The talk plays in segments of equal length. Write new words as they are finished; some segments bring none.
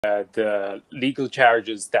the legal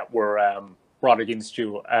charges that were brought against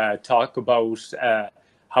you. Talk about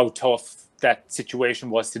how tough that situation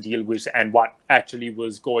was to deal with and what actually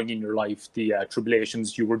was going in your life, the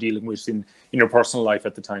tribulations you were dealing with in your personal life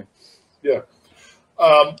at the time. Yeah.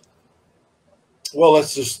 Well,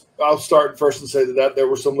 I'll start first and say that there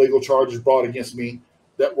were some legal charges brought against me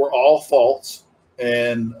that were all false,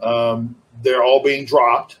 and they're all being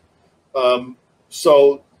dropped.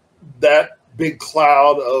 So that big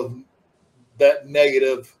cloud of that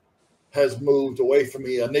negative has moved away from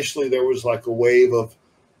me. Initially, there was like a wave of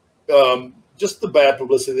just the bad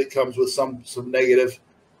publicity that comes with some negative.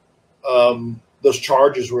 Those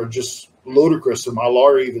charges were just ludicrous, and my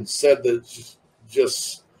lawyer even said that it's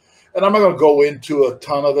just. And I'm not going to go into a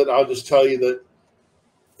ton of it. I'll just tell you that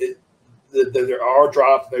that there are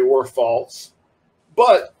drops. They were false,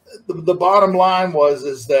 but the bottom line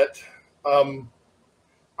is that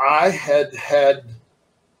I had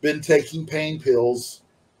been taking pain pills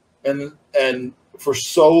and for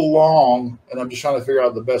so long, and I'm just trying to figure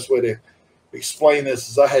out the best way to explain this.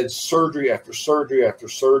 Is I had surgery after surgery after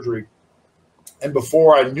surgery, and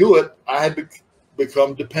before I knew it, I had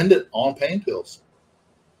become dependent on pain pills.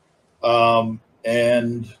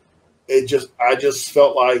 And I just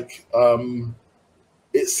felt like,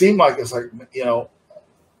 it seemed like it's like,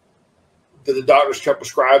 the doctors kept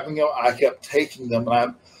prescribing them. I kept taking them,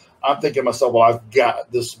 and I'm thinking to myself, well, I've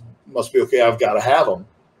got this, must be okay. I've got to have them.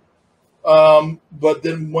 But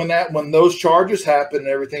then when those charges happened and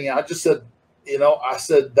everything, I just said, I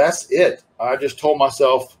said, that's it. I just told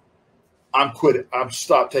myself, I'm quitting. I'm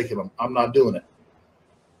stopped taking them. I'm not doing it.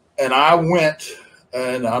 And I went,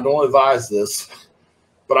 and I don't advise this,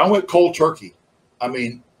 but I went cold turkey. I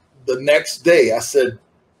mean, the next day I said,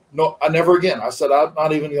 no, I never again. I said, I'm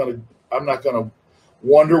not going to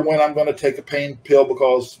wonder when I'm going to take a pain pill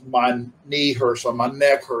because my knee hurts or my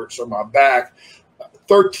neck hurts or my back.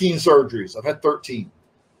 13 surgeries. I've had 13.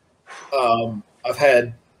 I've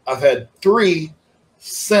had 3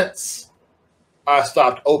 since I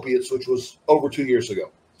stopped opiates, which was over 2 years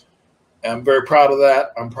ago. And I'm very proud of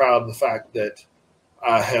that. I'm proud of the fact that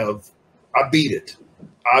I beat it.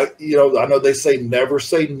 I know they say never,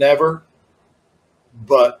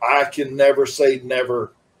 but I can never say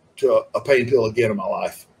never to a pain pill again in my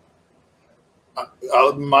life.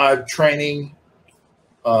 My training,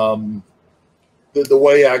 the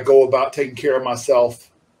way I go about taking care of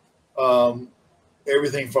myself,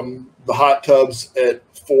 everything from the hot tubs at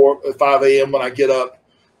 5 a.m. when I get up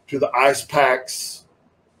to the ice packs.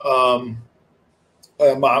 My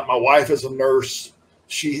wife is a nurse.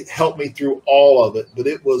 She helped me through all of it, but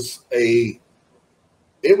it was a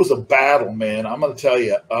battle, man. I'm going to tell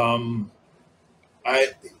you,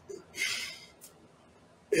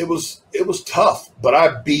 it was tough, but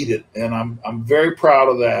I beat it, and I'm very proud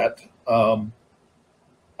of that.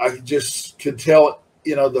 I just could tell,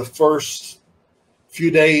 the first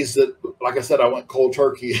few days that, like I said, I went cold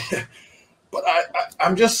turkey, but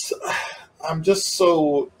I'm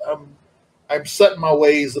set in my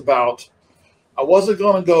ways about. I wasn't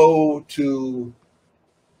going to go to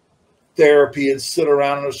therapy and sit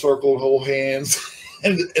around in a circle and hold hands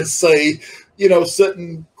and say, sit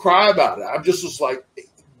and cry about it. I'm just like,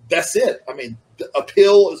 that's it. I mean, a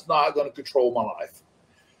pill is not going to control my life.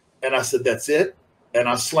 And I said, that's it. And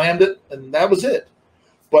I slammed it, and that was it.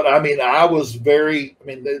 But I mean, I was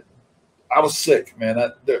sick,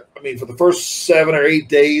 man. For the first 7 or 8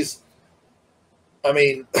 days, I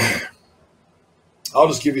mean, I'll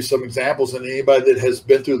just give you some examples, and anybody that has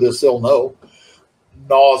been through this, they'll know.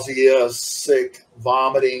 Nausea, sick,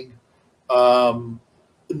 vomiting,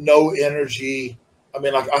 no energy. I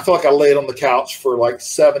mean, I feel like I laid on the couch for like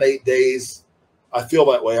 7, 8 days. I feel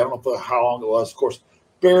that way. I don't know how long it was. Of course,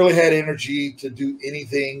 barely had energy to do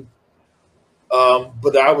anything.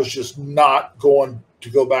 But I was just not going to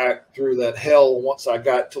go back through that hell once I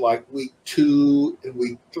got to like week 2 and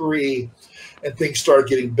week 3. And things started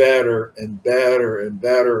getting better and better and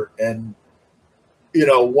better. And,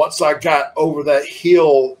 once I got over that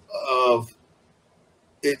hill of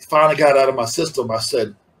it finally got out of my system, I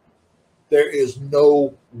said, there is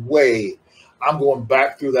no way I'm going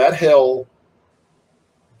back through that hell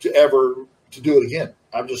to do it again.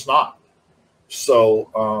 I'm just not.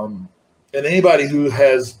 So, and anybody who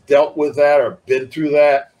has dealt with that or been through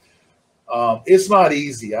that, it's not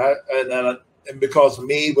easy. And because of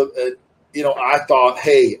me, but I thought,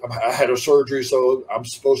 hey, I had a surgery, so I'm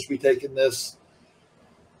supposed to be taking this.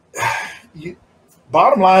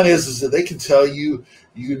 Bottom line is that they can tell you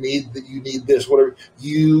need this, whatever.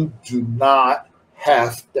 You do not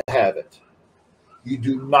have to have it. You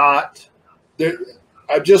do not.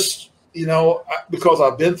 you know, because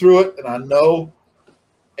I've been through it and I know,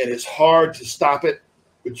 and it's hard to stop it.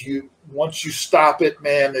 But once you stop it,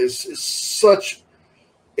 man, it's such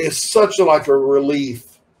like a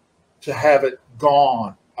relief to have it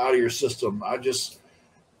gone out of your system. I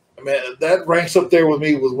mean, that ranks up there with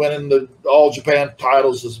me with winning the All Japan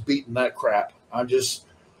titles, is beating that crap. I just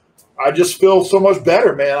feel so much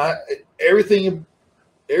better, man. Everything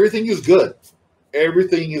is good.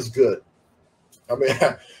 Everything is good. I mean,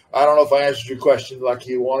 I don't know if I answered your question like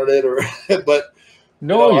you wanted it, or but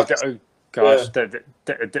no, you know, gosh,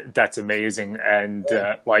 that's amazing. And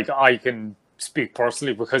like, I can speak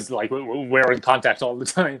personally because like we're in contact all the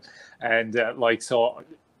time, and like, so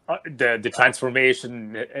the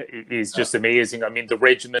transformation is just amazing. I mean, the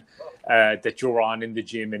regimen that you're on in the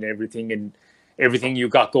gym and everything you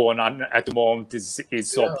got going on at the moment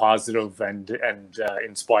is so positive and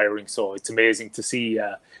inspiring. So it's amazing to see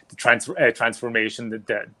the transformation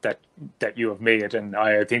that you have made, and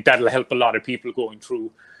I think that'll help a lot of people going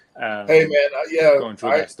through. Hey man, going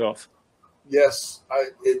through that stuff. Yes,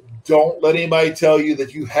 don't let anybody tell you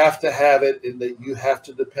that you have to have it and that you have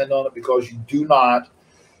to depend on it, because you do not.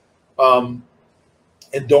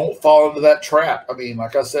 And don't fall into that trap. I mean,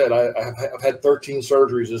 like I said, I've had 13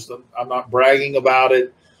 surgeries. I'm not bragging about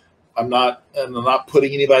it. I'm not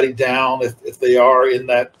putting anybody down if they are in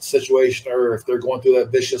that situation, or if they're going through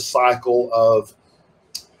that vicious cycle of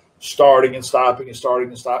starting and stopping and starting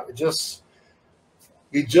and stopping.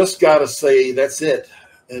 You just got to say that's it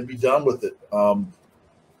and be done with it.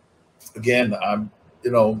 Again, I'm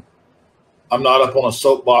not up on a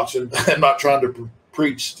soapbox, and I'm not trying to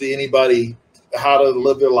preach to anybody how to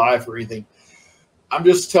live their life or anything. I'm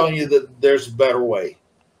just telling you that there's a better way.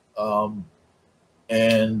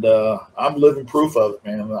 And I'm living proof of it,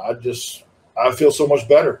 man. I feel so much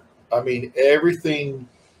better. I mean, everything,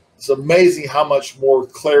 it's amazing how much more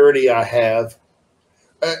clarity I have.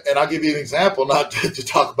 And I'll give you an example, not to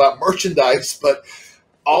talk about merchandise, but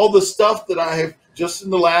all the stuff that I have just in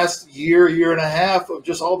the last year and a half, of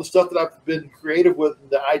just all the stuff that I've been creative with,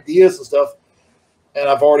 the ideas and stuff. And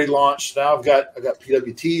I've already launched. Now I got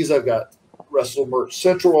PWTs. I've got Wrestle Merch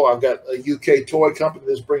Central. I've got a UK toy company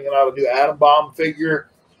that's bringing out a new Atom Bomb figure.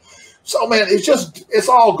 So, man, it's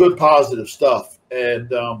all good, positive stuff. And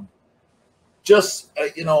just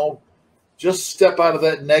step out of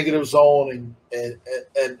that negative zone. And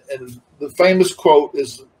the famous quote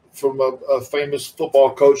is from a famous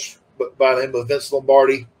football coach by the name of Vince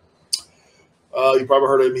Lombardi. You probably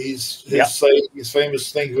heard of him. His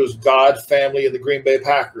famous thing was God, family, and the Green Bay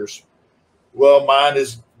Packers. Well, mine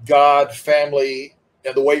is God, family,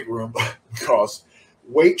 and the weight room, because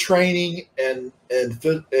weight training and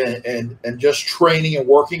just training and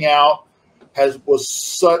working out was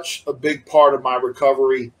such a big part of my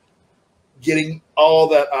recovery. Getting all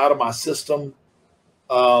that out of my system,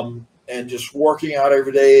 and just working out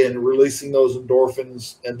every day and releasing those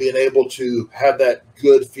endorphins and being able to have that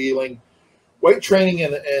good feeling. Weight training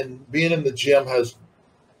and being in the gym has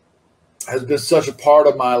been such a part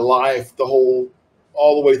of my life, all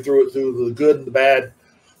the way through the good and the bad,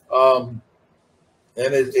 and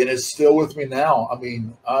it's still with me now. I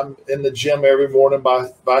mean, I'm in the gym every morning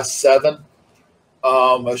by 7.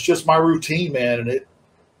 It's just my routine, man, and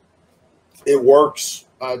it works.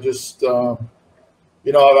 I just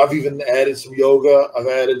I've even added some yoga. I've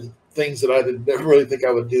added things that I didn't really think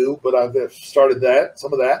I would do, but I've started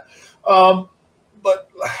some of that.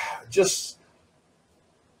 But just,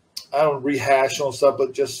 I don't rehash on stuff,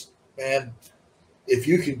 but just, man, if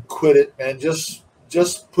you can quit it, man, just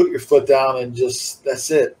put your foot down and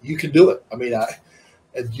that's it. You can do it. I mean,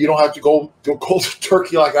 and you don't have to go cold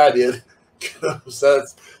turkey like I did. So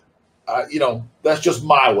that's just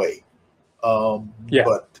my way.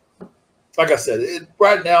 But like I said,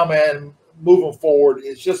 right now, man, moving forward,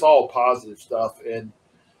 it's just all positive stuff, and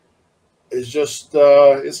it's just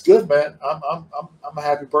it's good, man. I'm a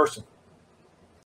happy person.